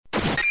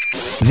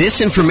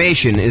This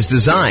information is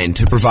designed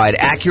to provide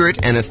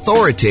accurate and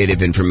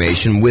authoritative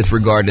information with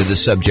regard to the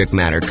subject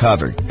matter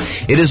covered.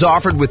 It is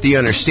offered with the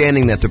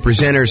understanding that the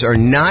presenters are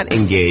not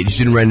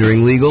engaged in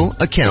rendering legal,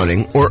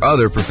 accounting, or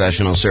other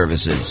professional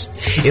services.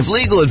 If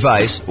legal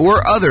advice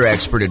or other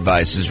expert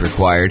advice is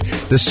required,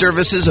 the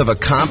services of a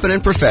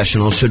competent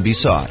professional should be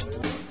sought.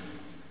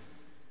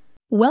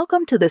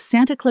 Welcome to the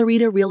Santa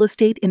Clarita Real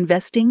Estate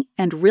Investing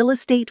and Real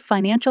Estate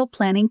Financial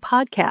Planning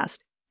Podcast.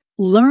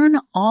 Learn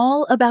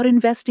all about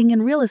investing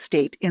in real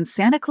estate in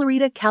Santa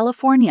Clarita,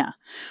 California,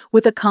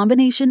 with a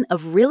combination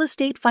of real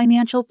estate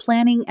financial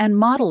planning and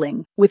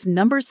modeling with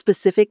numbers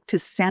specific to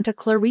Santa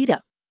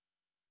Clarita,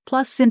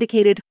 plus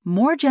syndicated,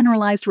 more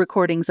generalized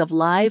recordings of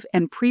live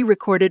and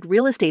pre-recorded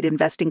real estate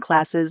investing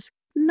classes,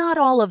 not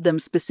all of them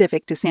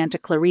specific to Santa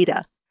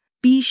Clarita.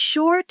 Be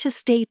sure to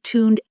stay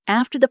tuned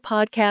after the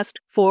podcast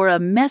for a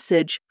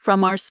message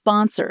from our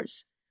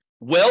sponsors.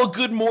 Well,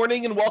 good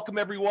morning and welcome,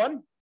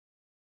 everyone.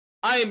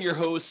 I am your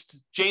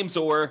host, James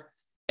Orr,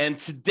 and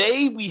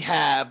today we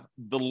have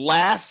the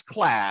last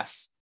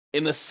class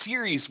in the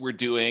series we're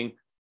doing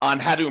on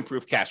how to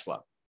improve cash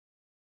flow.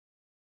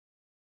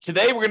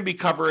 Today, we're going to be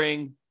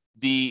covering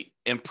the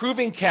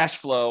improving cash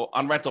flow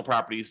on rental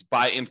properties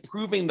by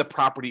improving the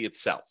property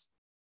itself.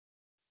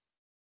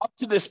 Up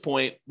to this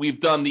point, we've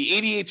done the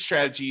 88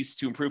 strategies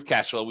to improve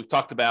cash flow. We've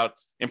talked about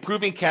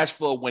improving cash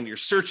flow when you're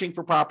searching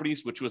for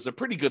properties, which was a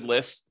pretty good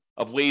list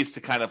of ways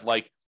to kind of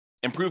like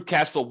improve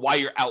cash flow while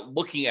you're out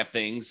looking at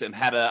things and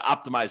how to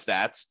optimize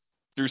that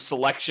through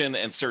selection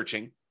and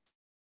searching.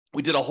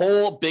 We did a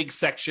whole big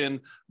section,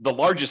 the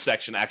largest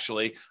section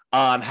actually,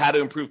 on how to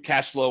improve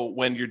cash flow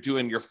when you're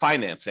doing your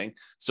financing.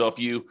 So if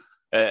you,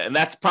 and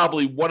that's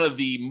probably one of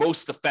the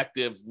most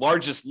effective,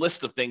 largest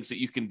list of things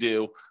that you can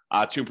do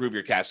to improve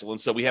your cash flow.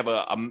 And so we have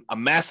a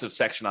massive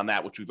section on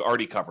that, which we've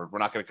already covered. We're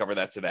not going to cover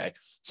that today.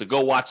 So go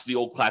watch the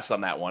old class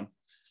on that one.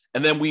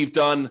 And then we've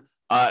done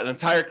an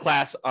entire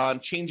class on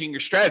changing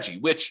your strategy,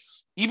 which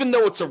even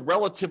though it's a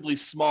relatively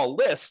small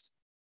list,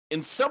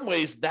 in some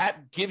ways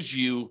that gives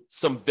you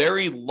some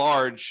very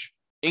large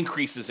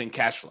increases in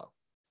cash flow.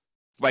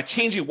 By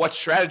changing what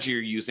strategy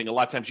you're using, a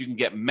lot of times you can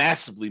get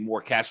massively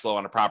more cash flow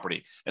on a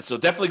property. And so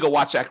definitely go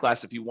watch that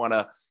class if you want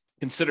to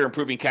consider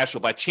improving cash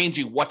flow by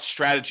changing what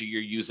strategy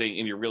you're using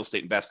in your real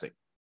estate investing.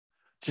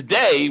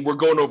 Today, we're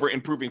going over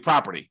improving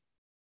property.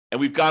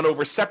 And we've gone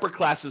over separate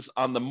classes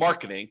on the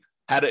marketing,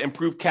 how to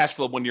improve cash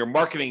flow when you're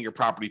marketing your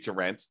property to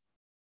rent.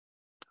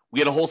 We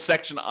had a whole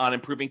section on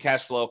improving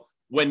cash flow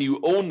when you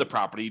own the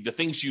property, the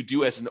things you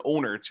do as an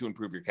owner to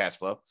improve your cash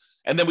flow.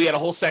 And then we had a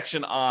whole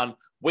section on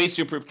ways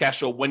to improve cash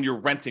flow when you're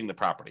renting the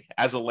property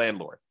as a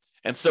landlord.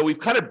 And so we've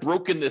kind of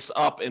broken this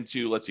up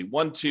into, let's see,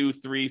 1, 2,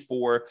 3,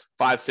 4,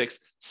 5, 6,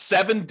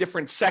 7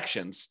 different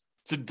sections.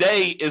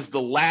 Today is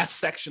the last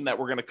section that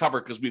we're going to cover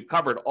because we've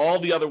covered all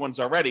the other ones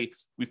already.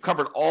 We've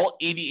covered all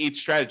 88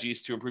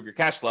 strategies to improve your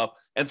cash flow.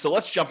 And so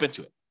let's jump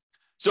into it.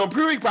 So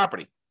improving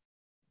property.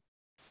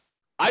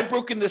 I've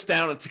broken this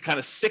down into kind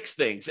of 6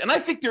 things. And I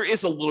think there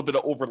is a little bit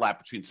of overlap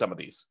between some of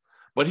these.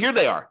 But here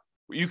they are.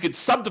 You could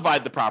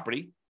subdivide the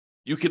property.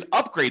 You could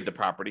upgrade the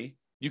property.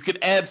 You could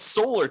add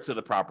solar to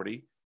the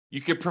property.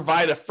 You could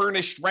provide a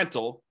furnished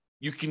rental.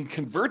 You can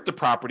convert the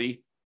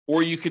property,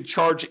 or you could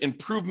charge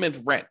improvement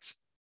rent.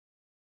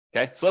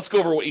 Okay, so let's go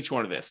over what each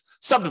one of this.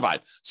 Subdivide.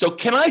 So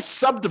can I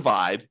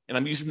subdivide, and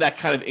I'm using that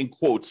kind of in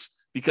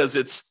quotes because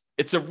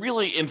it's a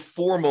really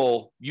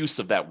informal use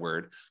of that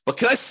word, but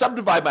can I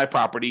subdivide my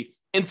property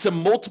into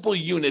multiple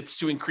units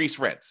to increase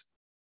rent?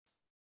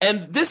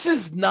 And this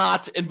is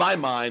not, in my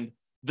mind,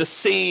 the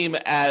same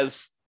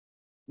as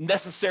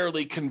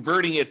necessarily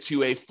converting it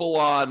to a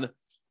full-on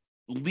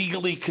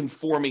legally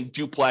conforming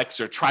duplex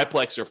or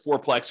triplex or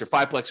fourplex or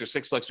fiveplex or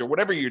sixplex or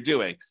whatever you're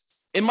doing.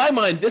 In my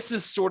mind, this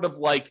is sort of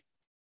like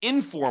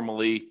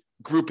informally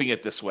grouping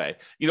it this way.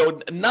 You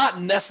know,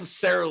 not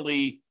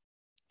necessarily,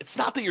 it's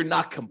not that you're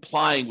not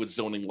complying with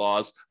zoning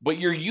laws, but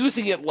you're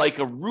using it like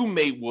a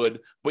roommate would,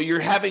 but you're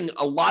having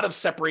a lot of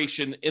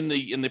separation in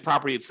the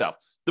property itself.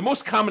 The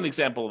most common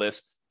example of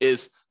this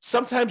is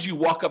sometimes you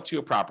walk up to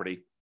a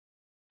property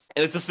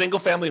and it's a single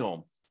family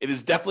home. It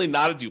is definitely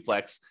not a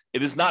duplex.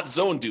 It is not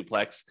zoned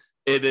duplex.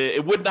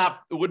 It would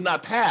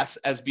not pass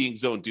as being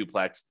zoned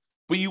duplex,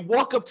 but you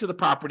walk up to the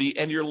property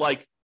and you're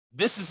like,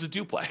 this is a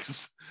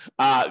duplex.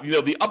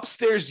 The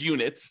upstairs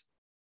unit,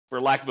 for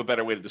lack of a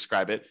better way to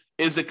describe it,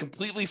 is a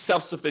completely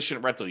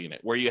self-sufficient rental unit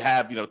where you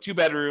have, 2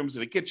 bedrooms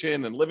and a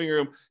kitchen and living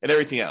room and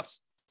everything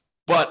else.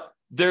 But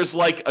there's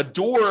like a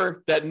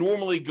door that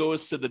normally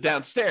goes to the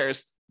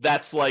downstairs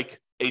that's like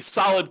a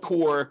solid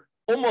core,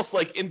 almost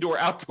like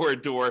indoor-outdoor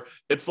door.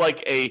 It's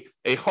like a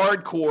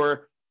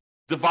hardcore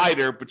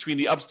divider between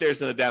the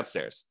upstairs and the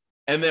downstairs.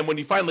 And then when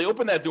you finally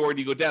open that door and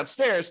you go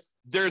downstairs,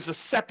 there's a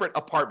separate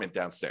apartment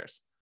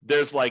downstairs.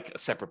 There's like a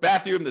separate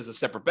bathroom, there's a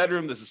separate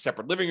bedroom, there's a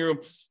separate living room.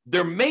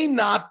 There may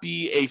not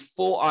be a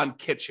full-on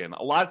kitchen.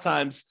 A lot of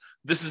times,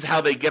 this is how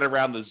they get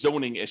around the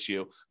zoning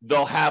issue.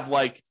 They'll have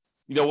like,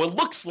 what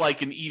looks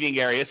like an eating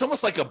area. It's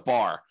almost like a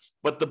bar,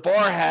 but the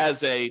bar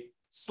has a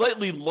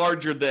slightly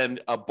larger than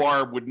a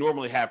bar would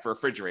normally have for a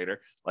refrigerator,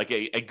 like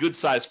a good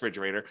sized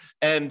refrigerator.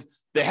 And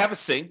they have a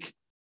sink,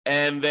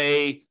 and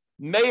they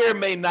may or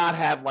may not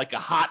have like a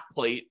hot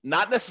plate,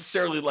 not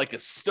necessarily like a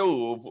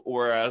stove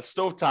or a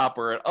stovetop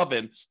or an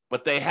oven,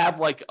 but they have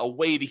like a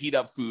way to heat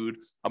up food,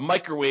 a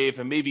microwave,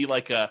 and maybe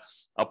like a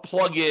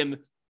plug-in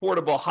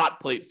portable hot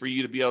plate for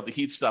you to be able to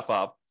heat stuff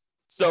up.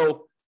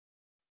 So,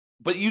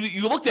 but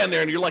you look down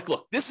there and you're like,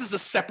 look, this is a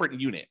separate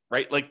unit,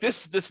 right? Like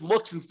this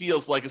looks and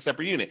feels like a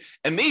separate unit.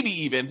 And maybe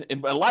even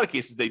in a lot of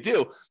cases they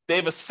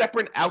have a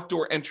separate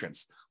outdoor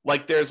entrance.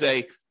 Like there's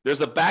a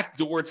back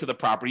door to the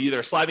property, either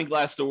a sliding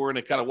glass door and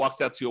it kind of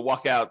walks out to a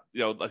walkout,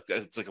 like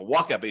it's like a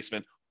walkout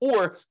basement,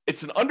 or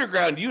it's an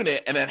underground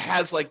unit and it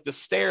has like the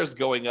stairs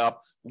going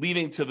up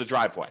leading to the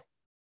driveway.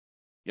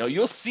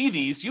 You'll see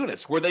these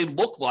units where they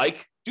look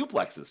like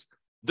duplexes.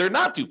 They're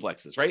not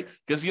duplexes, right?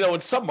 Because, in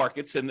some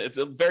markets, and it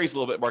varies a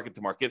little bit market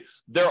to market,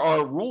 there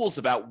are rules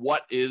about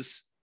what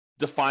is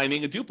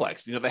defining a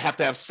duplex. They have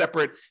to have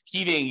separate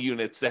heating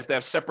units. They have to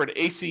have separate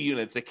AC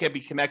units. They can't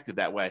be connected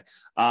that way.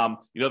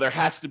 There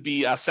has to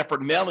be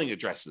separate mailing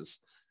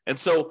addresses. And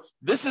so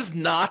this is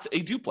not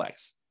a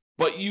duplex,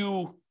 but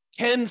you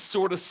can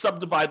sort of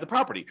subdivide the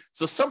property.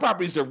 So some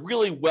properties are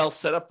really well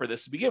set up for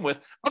this to begin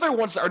with. Other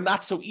ones are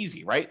not so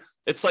easy, right?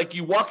 It's like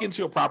you walk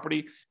into a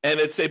property and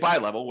it's a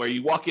bi-level where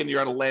you walk in, you're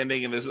on a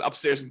landing and there's an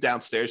upstairs and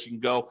downstairs. You can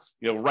go,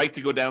 right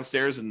to go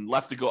downstairs and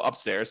left to go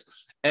upstairs.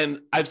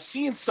 And I've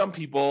seen some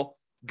people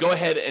go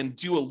ahead and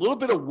do a little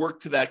bit of work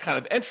to that kind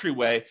of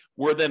entryway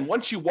where then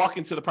once you walk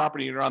into the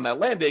property and you're on that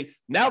landing,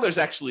 now there's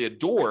actually a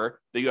door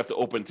that you have to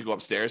open to go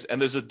upstairs.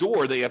 And there's a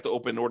door that you have to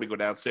open in order to go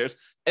downstairs.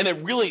 And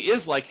it really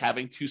is like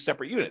having two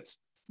separate units.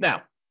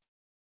 Now,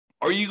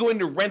 are you going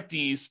to rent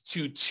these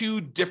to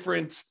two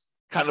different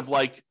kind of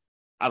like,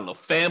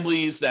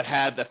 families that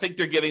think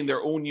they're getting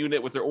their own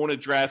unit with their own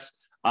address?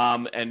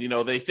 And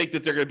they think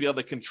that they're going to be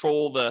able to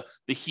control the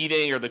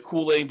heating or the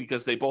cooling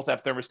because they both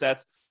have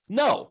thermostats.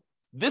 No.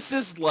 This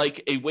is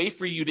like a way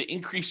for you to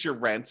increase your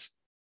rent,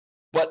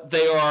 but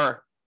they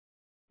are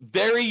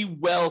very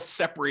well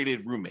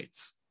separated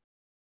roommates.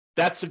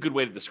 That's a good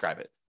way to describe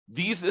it.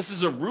 This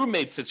is a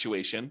roommate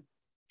situation,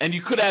 and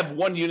you could have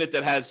one unit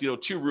that has,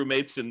 two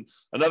roommates and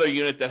another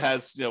unit that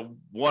has,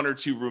 one or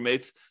two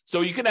roommates.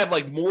 So you can have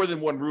like more than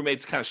one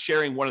roommates kind of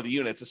sharing one of the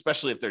units,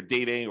 especially if they're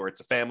dating or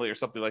it's a family or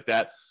something like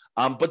that.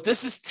 But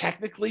this is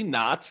technically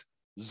not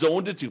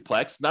zoned to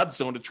duplex, not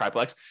zoned to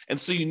triplex. And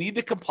so you need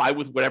to comply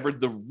with whatever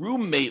the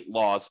roommate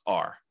laws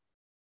are.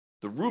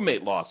 The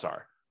roommate laws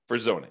are for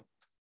zoning.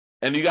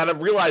 And you got to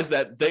realize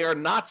that they are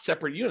not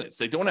separate units.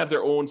 They don't have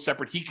their own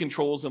separate heat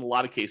controls in a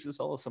lot of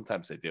cases, although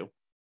sometimes they do.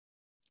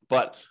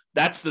 But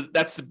that's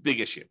the big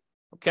issue.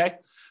 Okay.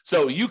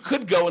 So you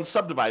could go and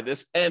subdivide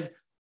this. And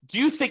do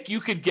you think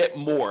you could get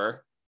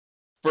more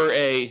for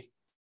a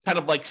kind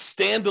of like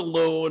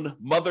standalone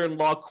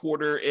mother-in-law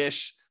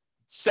quarter-ish,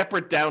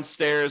 separate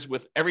downstairs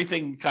with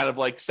everything kind of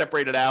like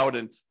separated out,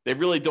 and they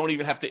really don't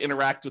even have to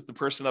interact with the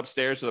person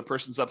upstairs or the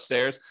person's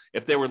upstairs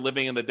if they were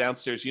living in the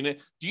downstairs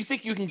unit? Do you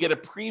think you can get a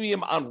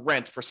premium on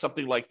rent for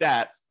something like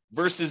that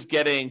versus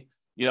getting,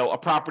 a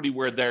property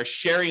where they're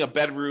sharing a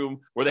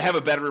bedroom, where they have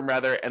a bedroom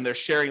rather, and they're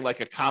sharing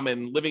like a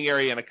common living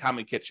area and a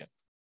common kitchen?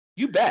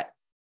 You bet.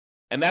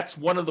 And that's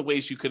one of the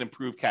ways you can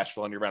improve cash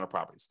flow on your rental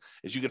properties,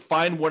 is you could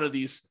find one of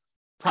these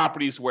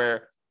properties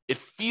where it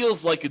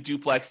feels like a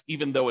duplex,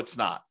 even though it's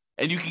not.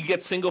 And you can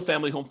get single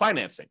family home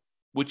financing,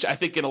 which I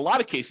think in a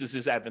lot of cases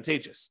is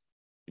advantageous.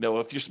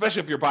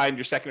 Especially if you're buying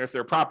your second or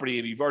third property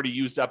and you've already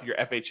used up your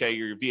FHA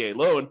or your VA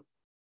loan,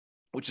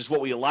 which is what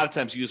we a lot of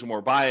times use when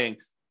we're buying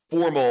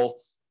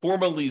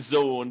formally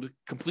zoned,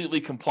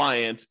 completely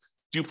compliant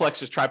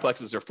duplexes,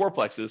 triplexes, or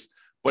fourplexes.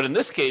 But in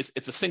this case,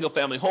 it's a single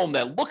family home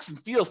that looks and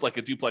feels like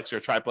a duplex or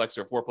a triplex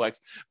or a fourplex,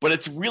 but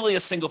it's really a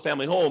single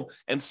family home.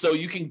 And so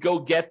you can go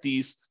get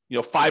these,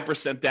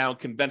 5% down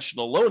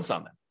conventional loans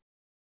on them.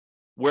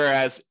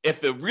 Whereas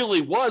if it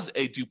really was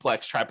a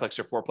duplex, triplex,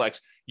 or fourplex,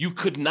 you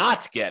could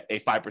not get a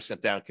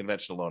 5% down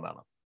conventional loan on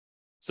them.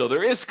 So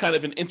there is kind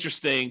of an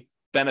interesting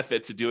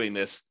benefit to doing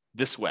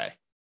this way.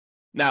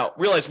 Now,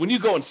 realize when you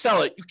go and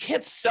sell it, you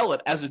can't sell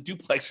it as a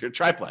duplex or a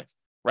triplex,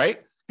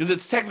 right? Because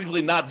it's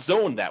technically not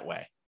zoned that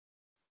way.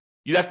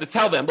 You'd have to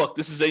tell them, look,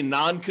 this is a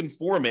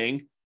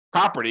non-conforming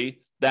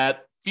property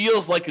that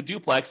feels like a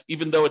duplex,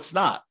 even though it's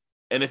not.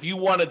 And if you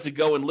wanted to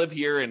go and live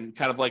here and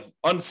kind of like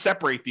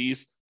unseparate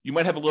these, you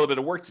might have a little bit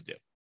of work to do.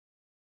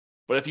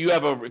 But if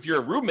you're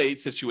a roommate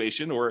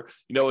situation, or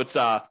it's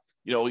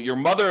your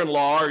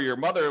mother-in-law or your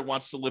mother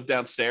wants to live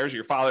downstairs,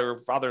 your father or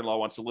father-in-law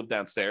wants to live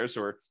downstairs,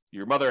 or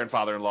your mother and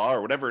father-in-law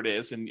or whatever it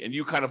is, and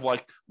you kind of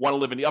like want to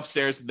live in the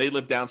upstairs and they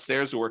live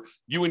downstairs, or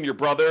you and your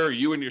brother or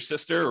you and your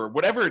sister or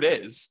whatever it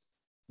is,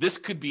 this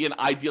could be an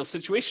ideal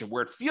situation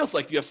where it feels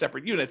like you have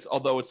separate units,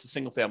 although it's a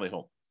single family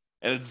home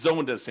and it's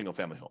zoned as a single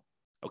family home.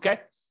 Okay.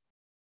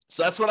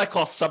 So that's what I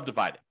call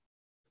subdividing.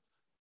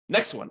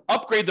 Next one,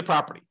 upgrade the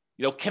property.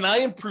 Can I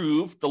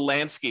improve the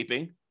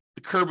landscaping,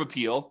 the curb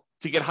appeal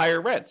to get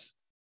higher rents?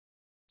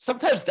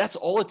 Sometimes that's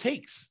all it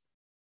takes,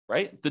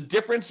 right? The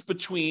difference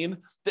between,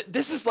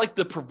 this is like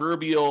the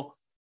proverbial,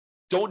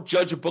 don't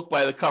judge a book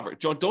by the cover.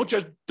 Don't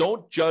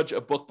judge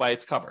a book by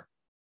its cover.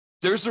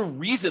 There's a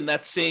reason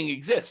that saying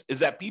exists, is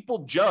that people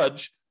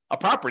judge a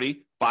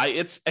property by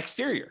its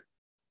exterior.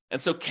 And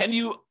so can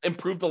you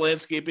improve the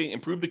landscaping,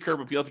 improve the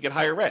curb appeal to get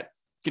higher rent?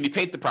 Can you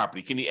paint the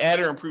property? Can you add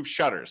or improve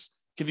shutters?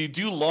 Can you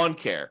do lawn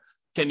care?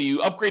 Can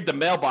you upgrade the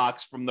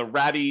mailbox from the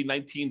ratty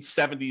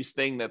 1970s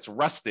thing that's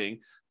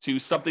rusting to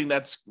something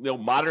that's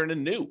modern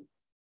and new?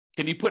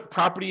 Can you put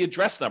property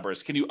address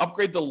numbers? Can you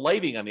upgrade the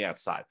lighting on the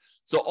outside?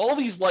 So all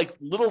these like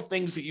little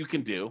things that you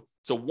can do.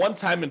 It's a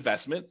one-time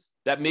investment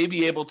that may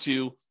be able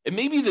to, it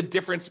may be the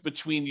difference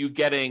between you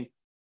getting,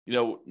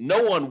 no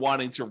one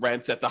wanting to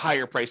rent at the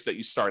higher price that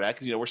you start at.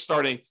 Because, we're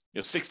starting,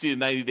 60 to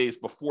 90 days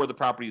before the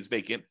property is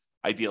vacant,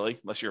 ideally,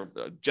 unless you're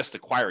just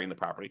acquiring the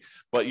property.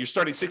 But you're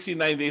starting 60 to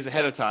 90 days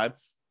ahead of time,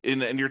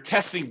 and you're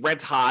testing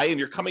rent high, and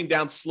you're coming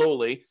down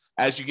slowly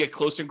as you get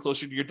closer and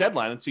closer to your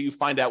deadline until you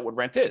find out what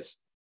rent is.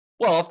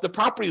 Well, if the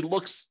property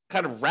looks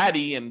kind of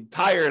ratty and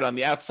tired on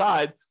the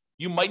outside,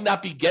 you might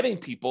not be getting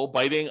people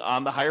biting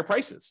on the higher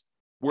prices.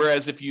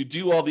 Whereas if you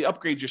do all the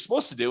upgrades you're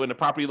supposed to do and the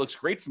property looks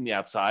great from the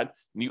outside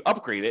and you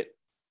upgrade it,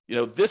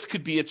 this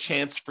could be a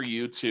chance for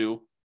you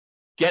to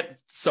get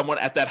someone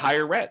at that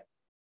higher rent.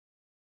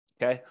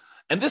 Okay.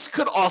 And this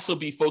could also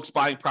be folks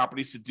buying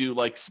properties to do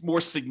like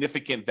more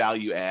significant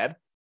value add,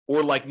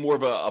 or like more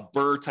of a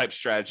BRRRR type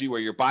strategy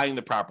where you're buying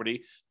the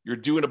property, you're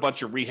doing a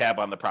bunch of rehab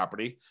on the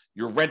property,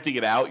 you're renting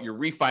it out, you're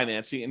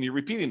refinancing, and you're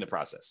repeating the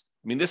process.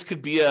 I mean, this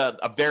could be a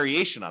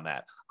variation on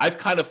that. I've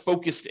kind of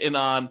focused in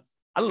on,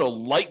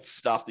 light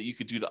stuff that you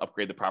could do to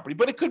upgrade the property,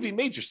 but it could be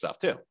major stuff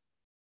too.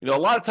 A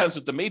lot of times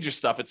with the major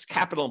stuff, it's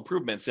capital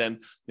improvements.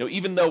 And,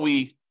 even though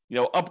we,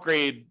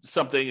 upgrade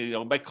something,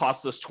 it might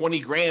cost us 20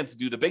 grand to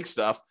do the big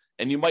stuff,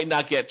 and you might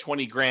not get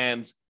 20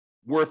 grand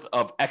worth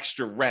of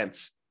extra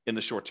rent in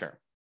the short term.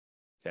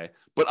 Okay.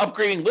 But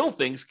upgrading little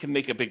things can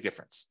make a big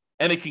difference,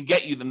 and it can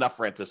get you enough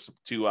rent to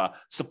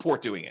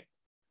support doing it.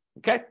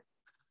 Okay.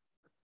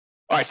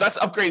 All right. So that's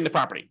upgrading the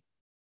property.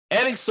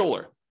 Adding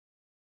solar.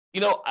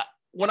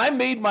 When I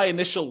made my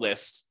initial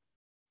list,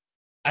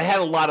 I had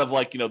a lot of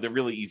the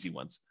really easy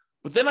ones.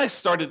 But then I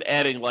started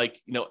adding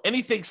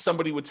anything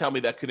somebody would tell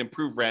me that could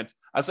improve rent.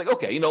 I was like,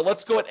 okay,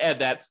 let's go and add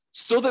that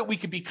so that we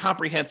could be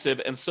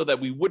comprehensive and so that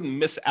we wouldn't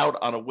miss out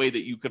on a way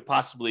that you could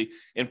possibly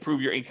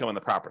improve your income on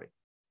the property.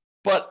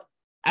 But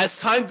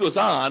as time goes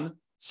on,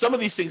 some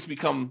of these things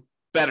become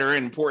better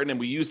and important, and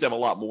we use them a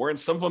lot more. And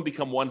some of them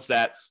become ones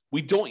that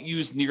we don't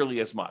use nearly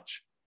as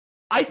much.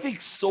 I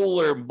think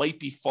solar might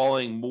be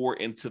falling more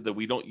into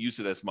we don't use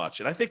it as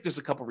much. And I think there's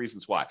a couple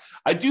reasons why.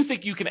 I do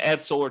think you can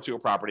add solar to a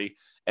property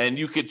and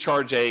you could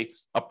charge a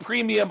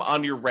premium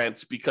on your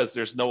rent because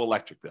there's no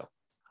electric bill.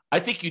 I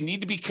think you need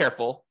to be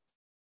careful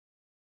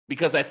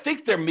because I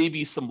think there may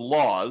be some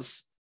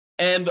laws,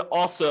 and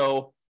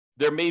also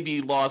there may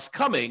be laws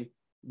coming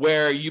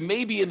where you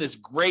may be in this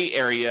gray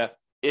area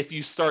if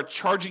you start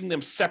charging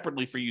them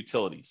separately for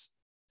utilities.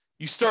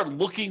 You start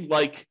looking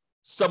like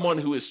someone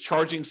who is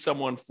charging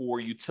someone for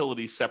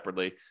utilities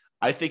separately.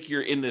 I think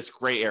you're in this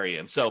gray area.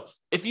 And so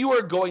if you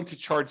are going to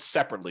charge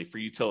separately for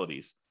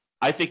utilities,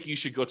 I think you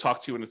should go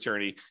talk to an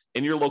attorney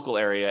in your local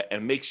area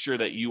and make sure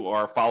that you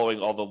are following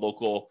all the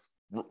local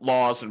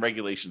laws and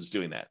regulations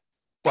doing that.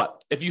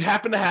 But if you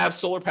happen to have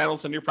solar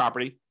panels on your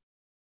property,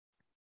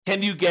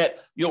 can you get,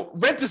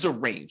 rent is a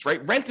range,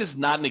 right? Rent is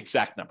not an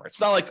exact number.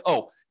 It's not like,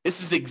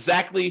 this is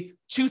exactly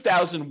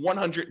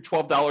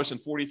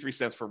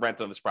 $2,112.43 for rent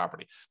on this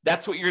property.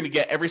 That's what you're going to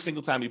get every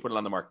single time you put it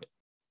on the market.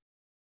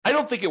 I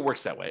don't think it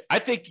works that way. I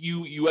think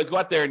you go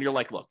out there and you're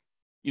like, look,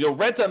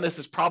 rent on this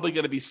is probably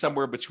going to be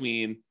somewhere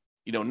between,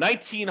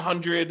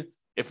 $1,900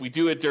 if we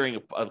do it during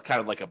a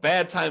kind of like a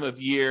bad time of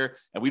year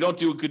and we don't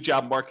do a good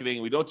job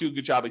marketing, we don't do a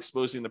good job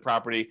exposing the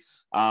property,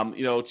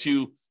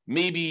 to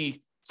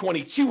maybe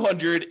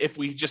 $2,200 if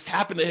we just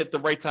happen to hit the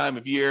right time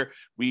of year.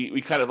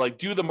 We kind of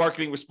do the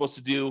marketing we're supposed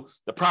to do.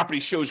 The property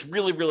shows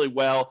really, really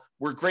well.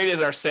 We're great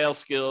at our sales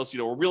skills.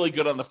 We're really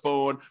good on the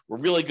phone. We're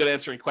really good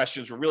answering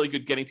questions. We're really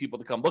good getting people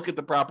to come look at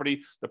the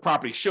property. The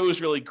property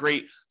shows really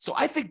great. So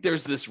I think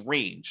there's this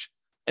range.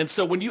 And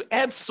so when you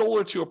add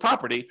solar to a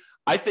property,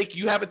 I think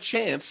you have a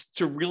chance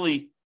to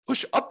really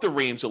push up the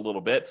range a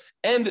little bit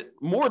and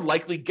more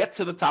likely get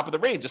to the top of the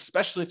range,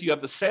 especially if you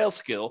have the sales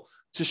skill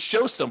to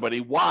show somebody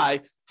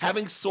why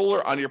having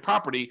solar on your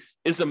property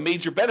is a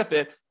major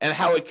benefit and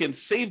how it can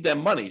save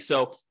them money.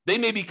 So they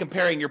may be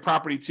comparing your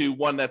property to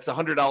one that's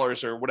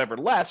 $100 or whatever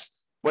less,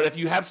 but if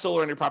you have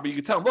solar on your property, you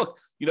can tell them, look,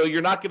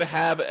 you're not going to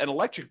have an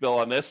electric bill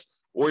on this,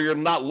 or you're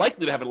not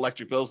likely to have an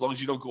electric bill as long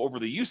as you don't go over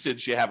the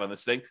usage you have on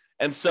this thing.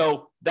 And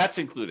so that's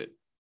included.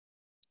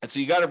 And so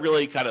you got to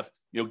really kind of,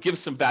 give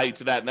some value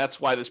to that. And that's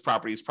why this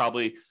property is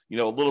probably,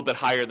 a little bit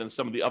higher than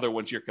some of the other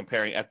ones you're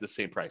comparing at the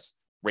same price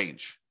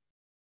range.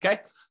 Okay.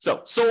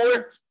 So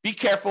solar, be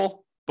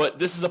careful, but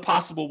this is a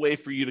possible way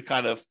for you to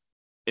kind of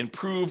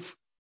improve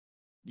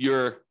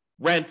your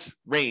rent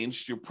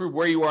range, to prove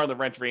where you are on the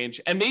rent range.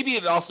 And maybe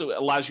it also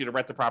allows you to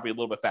rent the property a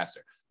little bit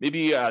faster.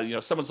 Maybe,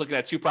 someone's looking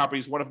at two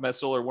properties, one of them has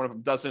solar, one of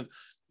them doesn't.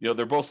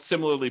 They're both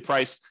similarly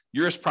priced.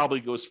 Yours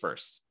probably goes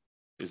first,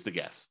 is the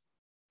guess.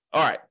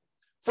 All right,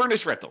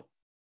 furnished rental.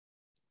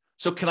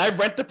 So can I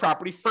rent the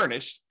property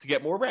furnished to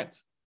get more rent?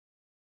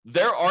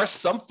 There are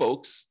some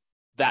folks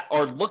that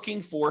are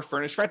looking for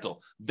furnished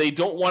rental. They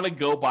don't want to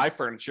go buy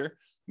furniture.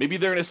 Maybe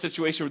they're in a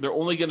situation where they're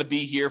only going to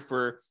be here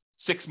for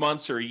 6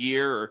 months or a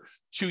year or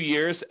 2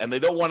 years, and they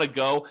don't want to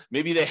go.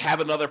 Maybe they have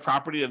another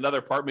property, another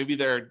part. Maybe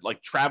they're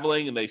like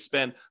traveling and they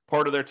spend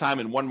part of their time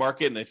in one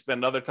market and they spend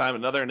another time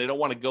in another, and they don't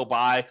want to go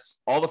buy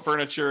all the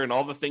furniture and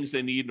all the things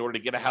they need in order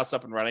to get a house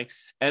up and running.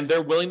 And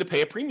they're willing to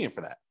pay a premium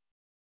for that.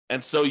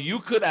 And so you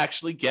could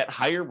actually get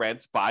higher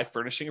rent by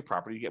furnishing a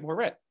property to get more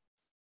rent.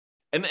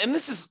 And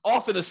this is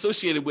often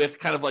associated with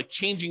kind of like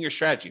changing your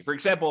strategy. For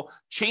example,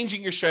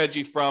 changing your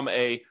strategy from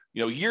a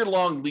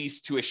year-long lease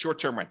to a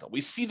short-term rental.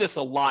 We see this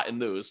a lot in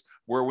those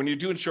where when you're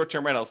doing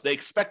short-term rentals, they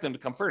expect them to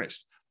come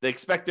furnished. They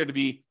expect there to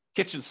be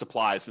kitchen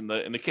supplies in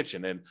the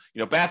kitchen and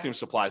bathroom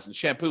supplies and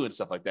shampoo and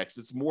stuff like that, because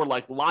it's more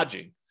like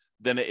lodging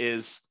than it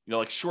is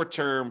like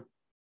short-term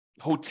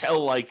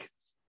hotel-like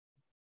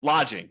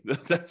lodging.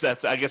 That's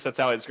I guess that's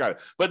how I describe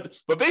it.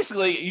 But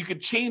basically, you could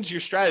change your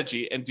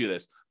strategy and do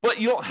this, but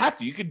you don't have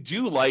to. You could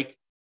do like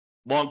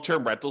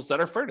long-term rentals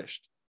that are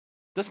furnished.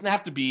 It doesn't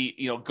have to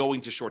be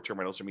going to short-term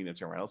rentals or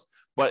medium-term rentals,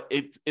 but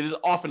it is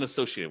often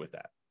associated with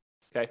that.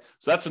 Okay,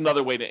 so that's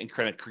another way to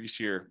increase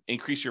your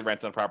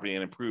rent on property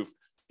and improve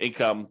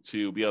income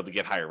to be able to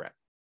get higher rent.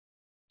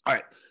 All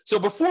right. So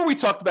before we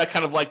talked about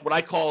kind of like what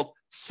I called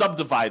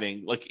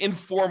subdividing, like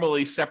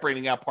informally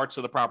separating out parts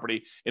of the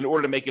property in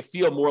order to make it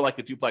feel more like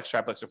a duplex,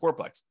 triplex, or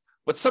fourplex.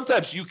 But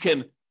sometimes you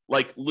can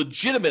like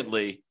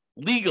legitimately,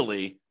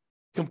 legally,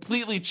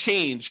 completely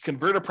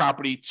convert a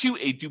property to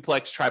a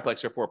duplex,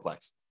 triplex, or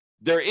fourplex.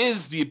 There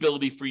is the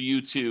ability for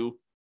you to,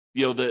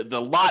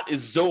 the lot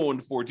is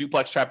zoned for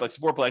duplex, triplex,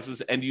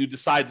 fourplexes, and you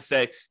decide to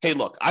say, hey,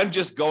 look, I'm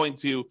just going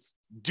to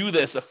do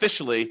this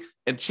officially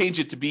and change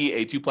it to be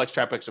a duplex,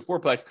 triplex, or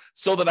fourplex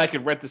so that I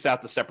can rent this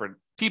out to separate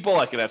people.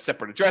 I can have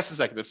separate addresses.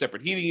 I can have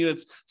separate heating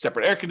units,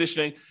 separate air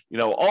conditioning.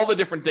 All the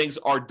different things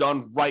are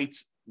done right,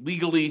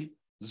 legally,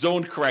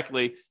 zoned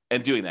correctly,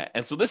 and doing that.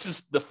 And so this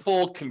is the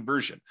full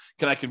conversion.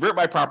 Can I convert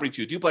my property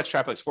to a duplex,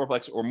 triplex,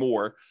 fourplex, or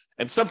more?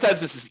 And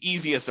sometimes this is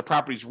easy as the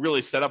property is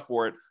really set up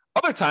for it.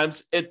 Other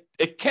times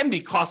it can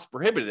be cost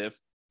prohibitive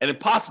and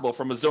impossible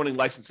from a zoning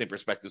licensing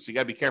perspective. So you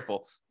got to be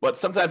careful, but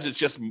sometimes it's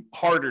just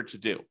harder to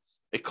do.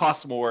 It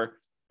costs more,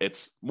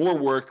 it's more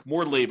work,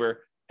 more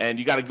labor, and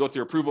you got to go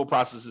through approval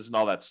processes and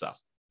all that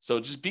stuff. So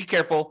just be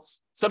careful.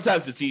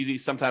 Sometimes it's easy,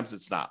 sometimes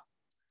it's not.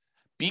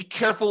 Be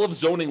careful of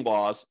zoning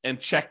laws and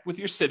check with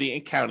your city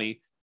and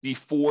county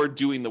before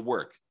doing the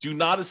work. Do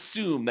not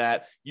assume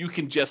that you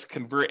can just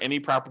convert any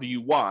property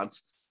you want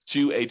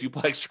to a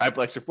duplex,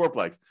 triplex, or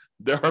fourplex.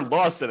 There are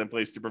laws set in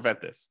place to prevent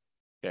this.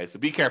 Okay, so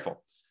be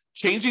careful.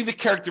 Changing the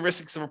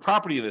characteristics of a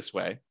property this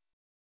way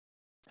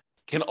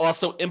can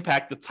also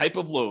impact the type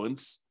of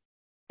loans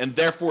and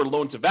therefore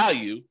loan to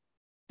value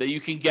that you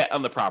can get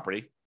on the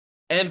property.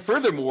 And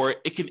furthermore,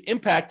 it can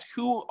impact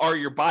who are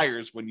your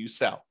buyers when you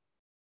sell.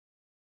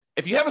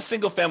 If you have a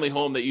single family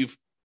home that you've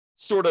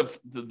sort of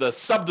the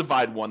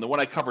subdivide one, the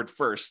one I covered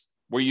first,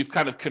 where you've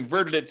kind of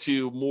converted it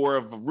to more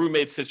of a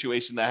roommate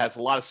situation that has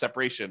a lot of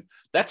separation,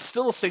 that's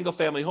still a single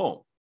family home.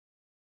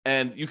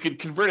 And you can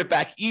convert it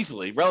back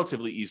easily,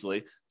 relatively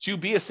easily, to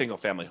be a single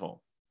family home.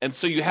 And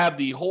so you have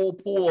the whole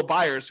pool of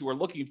buyers who are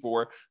looking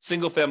for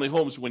single family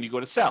homes when you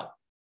go to sell.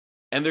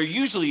 And there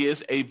usually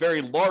is a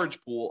very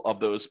large pool of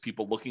those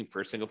people looking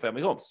for single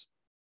family homes.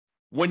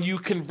 When you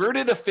convert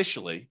it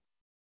officially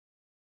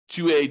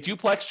to a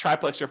duplex,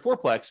 triplex, or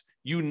fourplex,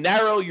 you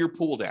narrow your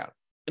pool down.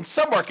 In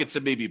some markets,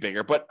 it may be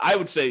bigger, but I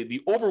would say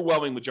the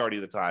overwhelming majority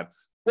of the time,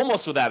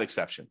 almost without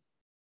exception,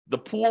 the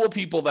pool of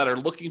people that are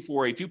looking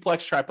for a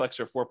duplex, triplex,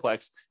 or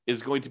fourplex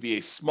is going to be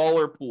a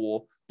smaller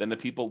pool than the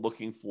people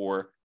looking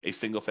for a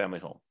single family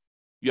home.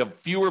 You have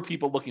fewer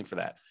people looking for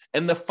that.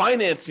 And the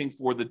financing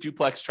for the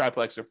duplex,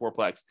 triplex, or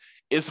fourplex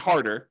is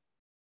harder,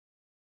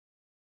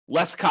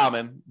 less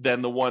common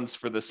than the ones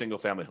for the single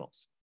family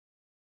homes.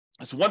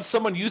 So once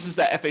someone uses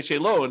that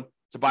FHA loan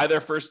to buy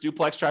their first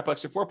duplex,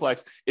 triplex, or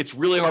fourplex, it's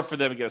really hard for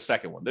them to get a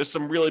second one. There's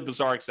some really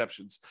bizarre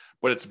exceptions,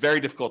 but it's very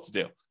difficult to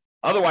do.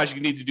 Otherwise, you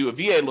need to do a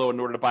VA loan in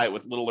order to buy it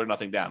with little or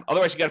nothing down.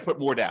 Otherwise, you got to put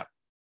more down.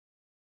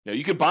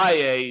 You could buy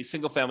a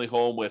single family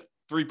home with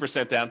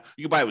 3% down.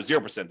 You can buy it with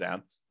 0%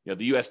 down.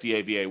 The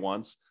USDA VA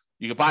ones.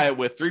 You can buy it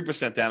with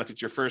 3% down if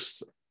it's your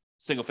first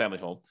single family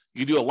home.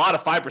 You can do a lot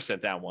of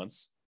 5% down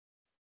ones.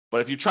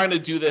 But if you're trying to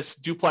do this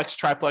duplex,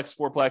 triplex,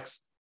 fourplex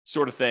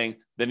sort of thing,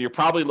 then you're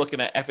probably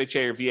looking at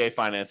FHA or VA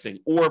financing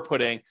or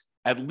putting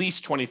at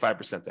least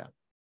 25% down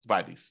to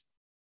buy these.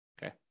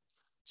 Okay.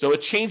 So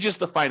it changes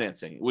the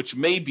financing, which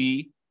may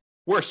be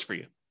worse for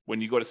you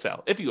when you go to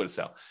sell, if you go to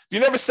sell. If you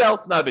never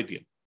sell, not a big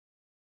deal.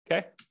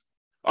 Okay.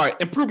 All right.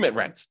 Improvement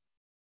rent.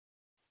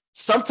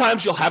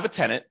 Sometimes you'll have a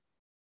tenant.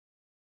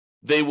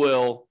 They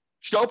will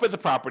show up at the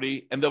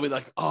property and they'll be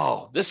like,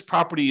 oh, this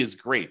property is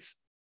great.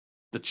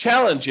 The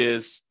challenge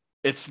is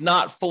it's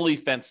not fully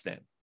fenced in.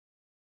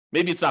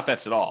 Maybe it's not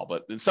fenced at all,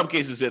 but in some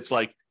cases it's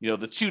like,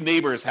 the two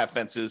neighbors have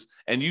fences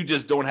and you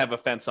just don't have a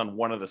fence on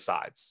one of the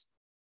sides.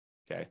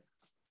 Okay.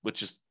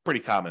 Which is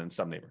pretty common in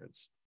some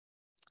neighborhoods.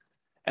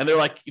 And they're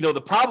like,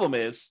 the problem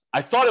is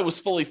I thought it was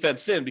fully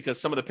fenced in because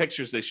some of the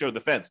pictures they showed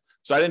the fence.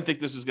 So I didn't think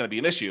this was going to be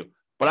an issue,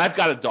 but I've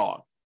got a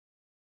dog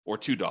or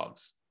two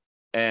dogs.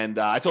 And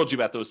I told you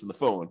about those on the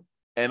phone.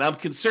 And I'm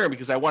concerned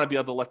because I want to be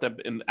able to let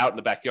them out in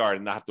the backyard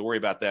and not have to worry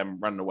about them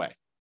running away.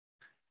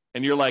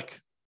 And you're like,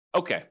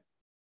 okay,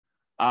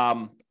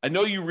 I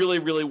know you really,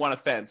 really want a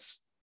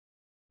fence.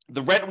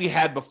 The rent we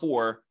had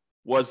before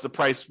was the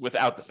price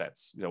without the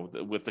fence,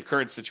 with the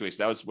current situation.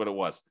 That was what it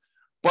was.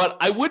 But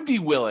I would be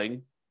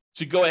willing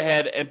to go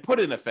ahead and put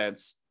in a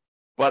fence,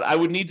 but I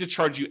would need to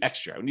charge you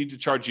extra. I would need to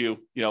charge you,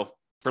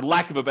 for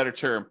lack of a better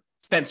term,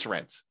 fence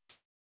rent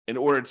in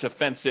order to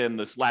fence in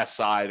this last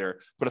side or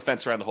put a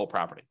fence around the whole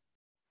property.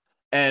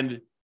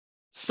 And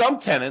some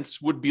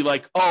tenants would be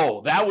like,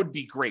 oh, that would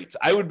be great.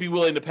 I would be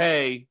willing to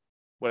pay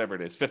whatever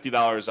it is, $50,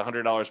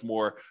 $100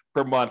 more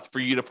per month for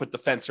you to put the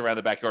fence around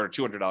the backyard, or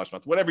 $200 a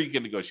month, whatever you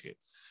can negotiate,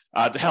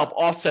 to help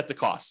offset the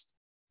cost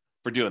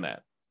for doing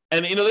that.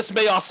 And, this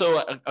may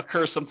also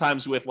occur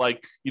sometimes with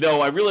like,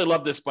 I really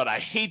love this, but I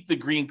hate the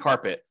green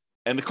carpet.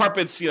 And the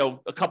carpet's, a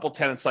couple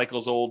tenant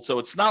cycles old. So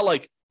it's not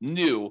like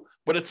new,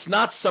 but it's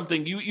not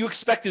something you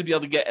expect to be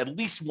able to get at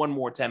least one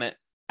more tenant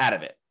out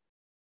of it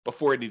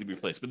before it needed to be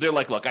replaced. But they're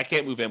like, look, I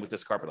can't move in with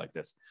this carpet like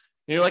this.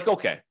 And you're like,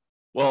 okay,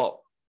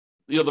 well,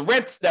 the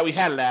rent that we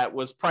had it at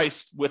was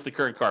priced with the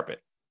current carpet.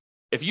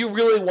 If you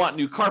really want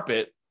new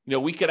carpet,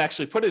 we could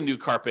actually put in new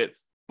carpet,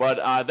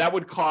 but that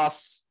would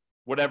cost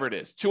whatever it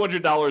is,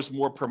 $200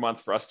 more per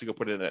month for us to go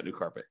put in that new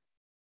carpet.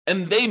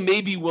 And they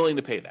may be willing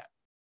to pay that.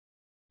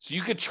 So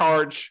you could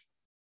charge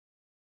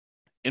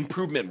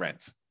improvement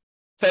rent,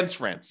 fence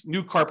rent,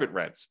 new carpet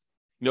rent,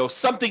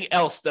 something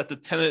else that the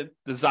tenant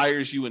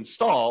desires you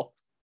install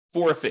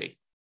for a fee.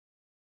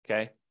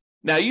 Okay.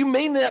 Now you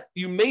may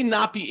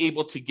not be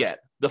able to get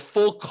the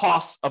full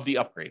cost of the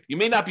upgrade. You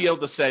may not be able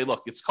to say,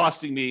 look, it's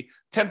costing me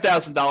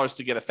 $10,000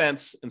 to get a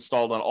fence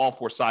installed on all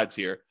four sides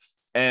here.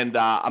 And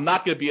I'm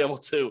not going to be able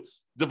to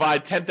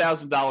divide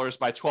 $10,000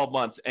 by 12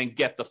 months and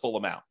get the full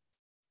amount.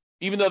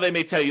 Even though they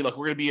may tell you, look,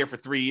 we're going to be here for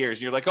 3 years.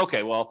 And you're like,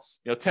 okay, well,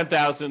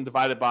 10,000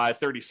 divided by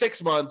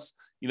 36 months,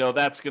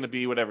 that's going to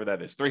be whatever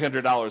that is,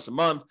 $300 a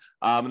month.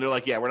 And they're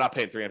like, yeah, we're not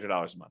paying $300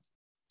 a month.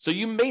 So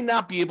you may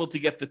not be able to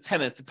get the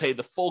tenant to pay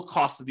the full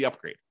cost of the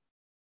upgrade.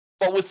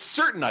 But with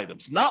certain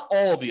items, not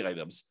all of the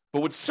items,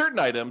 but with certain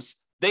items,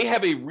 they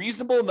have a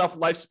reasonable enough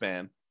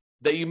lifespan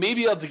that you may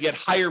be able to get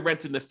higher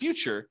rent in the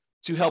future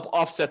to help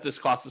offset this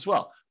cost as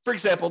well. For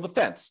example, the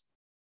fence.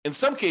 In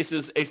some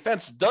cases, a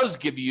fence does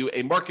give you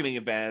a marketing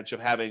advantage of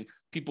having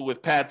people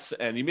with pets,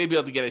 and you may be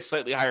able to get a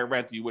slightly higher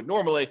rent than you would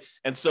normally.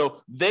 And so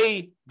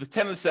the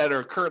tenants that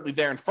are currently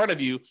there in front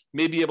of you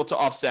may be able to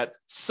offset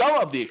some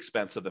of the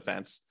expense of the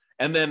fence.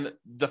 And then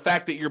the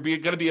fact that you're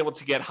going to be able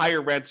to get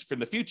higher rents for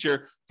the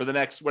future for the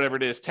next, whatever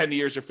it is, 10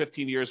 years or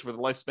 15 years for the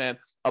lifespan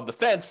of the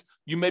fence,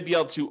 you may be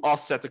able to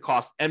offset the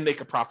cost and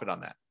make a profit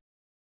on that.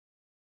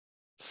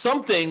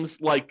 Some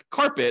things like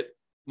carpet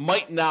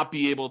might not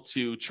be able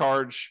to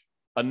charge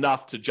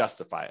enough to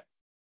justify it.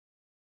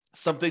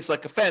 Some things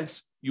like a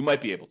fence, you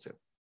might be able to.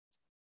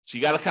 So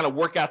you got to kind of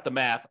work out the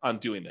math on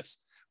doing this,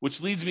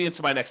 which leads me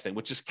into my next thing,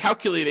 which is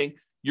calculating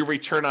your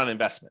return on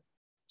investment.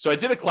 So I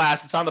did a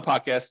class, it's on the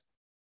podcast.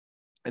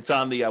 It's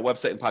on the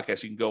website and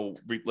podcast. You can go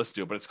listen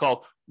to it, but it's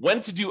called When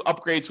to Do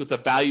Upgrades with a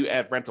Value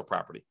Add Rental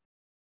Property.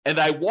 And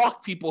I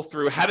walk people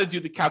through how to do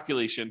the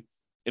calculation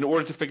in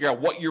order to figure out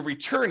what your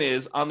return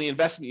is on the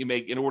investment you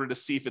make in order to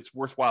see if it's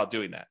worthwhile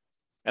doing that.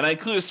 And I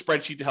include a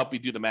spreadsheet to help you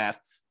do the math,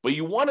 but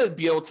you want to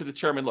be able to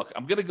determine, look,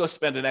 I'm going to go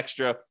spend an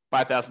extra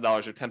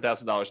 $5,000 or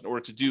 $10,000 in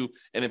order to do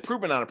an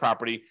improvement on a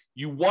property.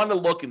 You want to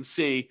look and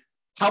see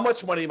how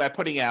much money am I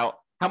putting out?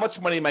 How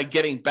much money am I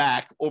getting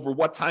back over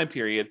what time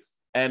period?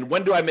 And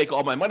when do I make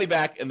all my money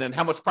back? And then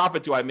how much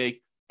profit do I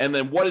make? And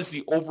then what is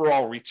the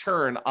overall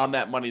return on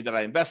that money that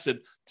I invested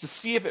to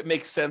see if it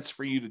makes sense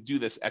for you to do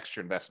this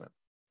extra investment?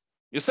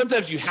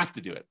 Sometimes you have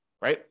to do it,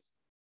 right?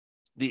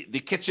 The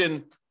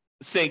kitchen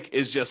sink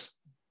is just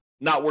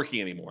not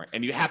working anymore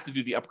and you have to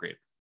do the upgrade.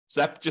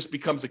 So that just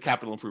becomes a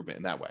capital improvement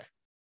in that way.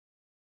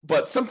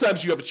 But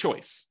sometimes you have a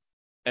choice.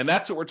 And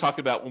that's what we're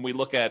talking about when we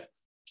look at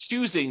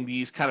choosing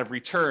these kind of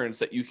returns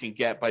that you can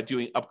get by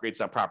doing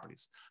upgrades on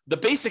properties. The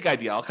basic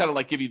idea, I'll kind of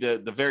like give you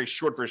the very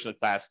short version of the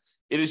class.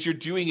 It is you're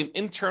doing an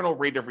internal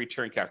rate of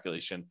return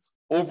calculation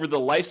over the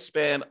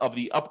lifespan of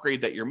the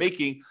upgrade that you're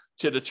making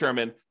to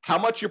determine how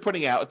much you're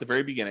putting out at the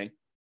very beginning,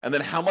 and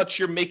then how much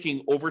you're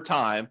making over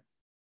time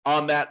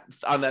on that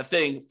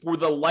thing for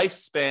the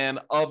lifespan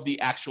of the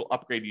actual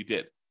upgrade you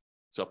did.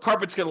 So if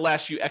carpet's going to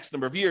last you X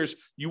number of years,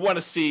 you want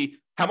to see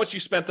how much you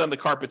spent on the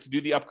carpet to do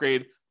the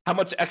upgrade, how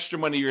much extra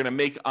money you're going to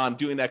make on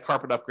doing that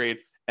carpet upgrade.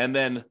 And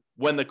then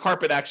when the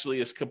carpet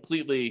actually is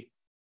completely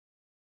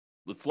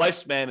its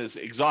lifespan is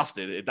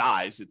exhausted, it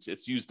dies,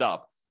 it's used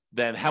up,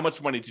 then how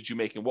much money did you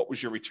make and what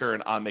was your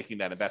return on making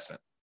that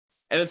investment?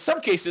 And in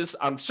some cases,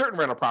 on certain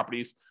rental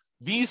properties,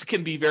 these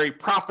can be very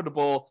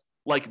profitable,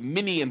 like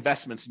mini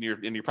investments in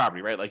your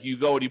property, right? Like you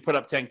go and you put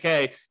up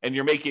 10K and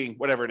you're making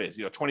whatever it is,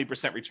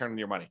 20% return on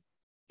your money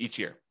each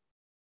year.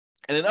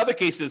 And in other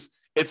cases,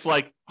 it's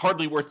like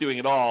hardly worth doing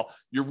at all.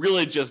 You're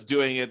really just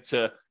doing it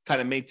to kind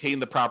of maintain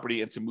the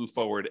property and to move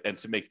forward and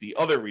to make the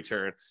other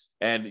return.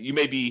 And you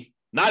may be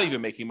not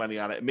even making money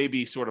on it. It may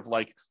be sort of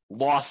like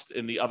lost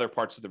in the other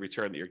parts of the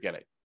return that you're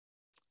getting.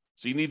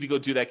 So you need to go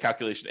do that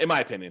calculation, in my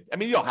opinion. I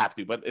mean, you don't have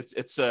to, but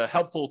it's a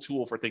helpful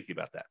tool for thinking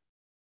about that.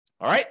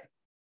 All right.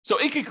 So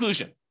in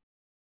conclusion,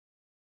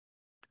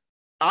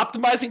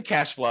 optimizing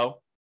cash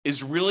flow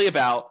is really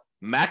about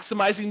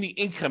maximizing the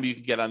income you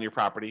can get on your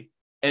property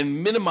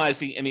and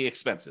minimizing any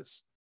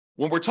expenses.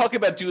 When we're talking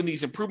about doing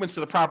these improvements to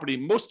the property,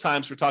 most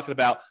times we're talking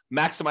about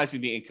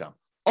maximizing the income.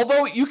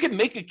 Although you can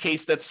make a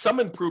case that some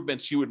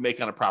improvements you would make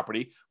on a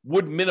property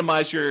would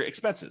minimize your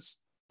expenses.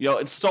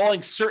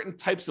 Installing certain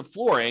types of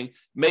flooring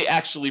may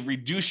actually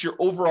reduce your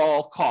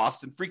overall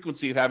cost and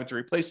frequency of having to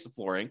replace the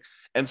flooring.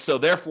 And so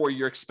therefore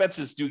your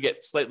expenses do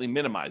get slightly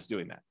minimized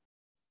doing that.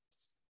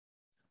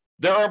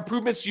 There are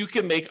improvements you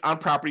can make on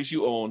properties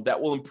you own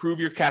that will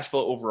improve your cash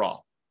flow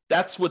overall.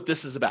 That's what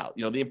this is about.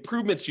 The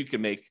improvements you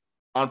can make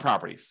on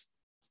properties.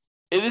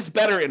 It is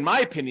better, in my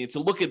opinion, to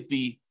look at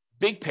the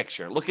big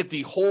picture, look at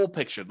the whole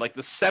picture, like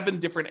the 7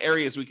 different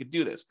areas we could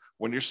do this.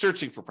 When you're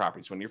searching for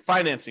properties, when you're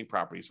financing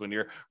properties, when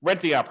you're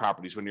renting out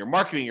properties, when you're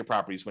marketing your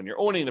properties, when you're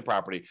owning the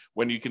property,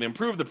 when you can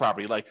improve the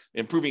property, like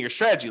improving your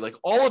strategy, like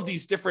all of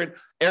these different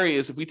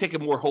areas. If we take a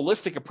more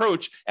holistic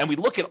approach and we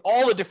look at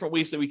all the different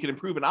ways that we can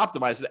improve and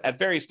optimize it at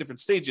various different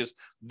stages,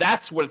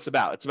 that's what it's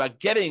about. It's about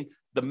getting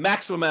the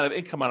maximum amount of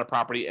income on a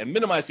property and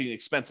minimizing the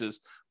expenses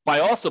by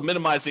also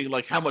minimizing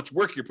like how much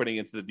work you're putting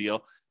into the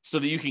deal so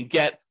that you can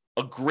get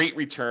a great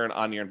return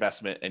on your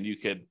investment, and you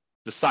could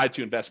decide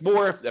to invest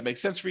more if that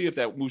makes sense for you, if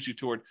that moves you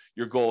toward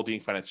your goal of being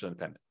financially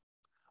independent.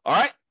 All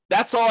right,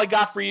 that's all I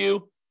got for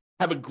you.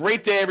 Have a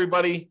great day,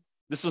 everybody.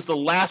 This was the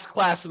last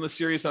class in the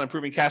series on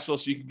improving cash flow,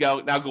 so you can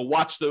go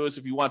watch those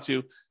if you want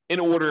to, in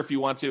order if you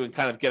want to, and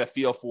kind of get a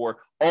feel for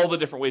all the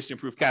different ways to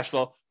improve cash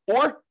flow.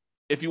 Or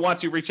if you want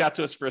to, reach out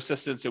to us for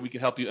assistance, and we can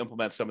help you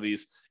implement some of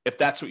these if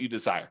that's what you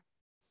desire.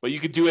 But you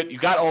could do it. You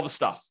got all the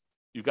stuff.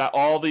 You've got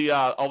all the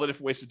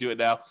different ways to do it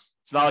now.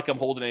 It's not like I'm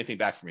holding anything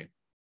back from you.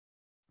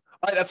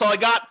 All right, that's all I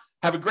got.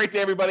 Have a great day,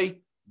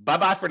 everybody.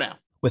 Bye-bye for now.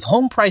 With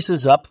home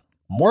prices up,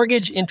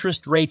 mortgage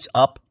interest rates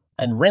up,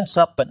 and rents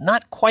up, but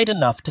not quite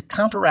enough to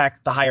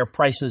counteract the higher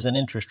prices and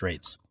interest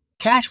rates,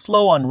 cash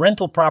flow on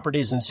rental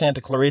properties in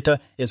Santa Clarita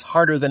is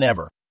harder than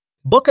ever.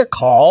 Book a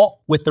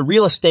call with the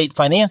Real Estate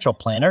Financial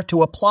Planner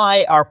to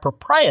apply our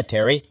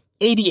proprietary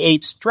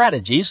 88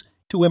 strategies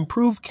to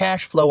improve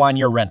cash flow on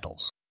your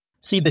rentals.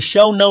 See the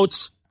show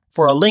notes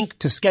for a link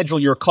to schedule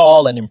your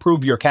call and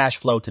improve your cash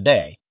flow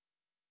today.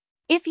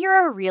 If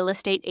you're a real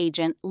estate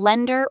agent,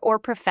 lender, or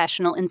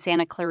professional in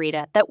Santa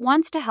Clarita that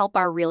wants to help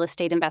our real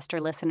estate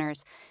investor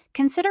listeners,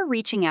 consider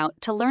reaching out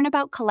to learn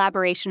about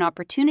collaboration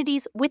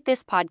opportunities with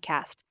this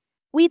podcast.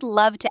 We'd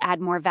love to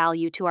add more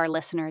value to our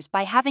listeners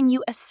by having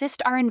you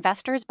assist our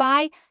investors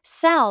buy,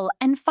 sell,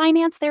 and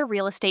finance their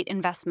real estate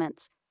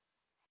investments.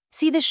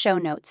 See the show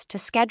notes to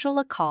schedule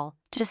a call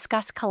to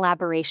discuss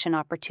collaboration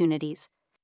opportunities.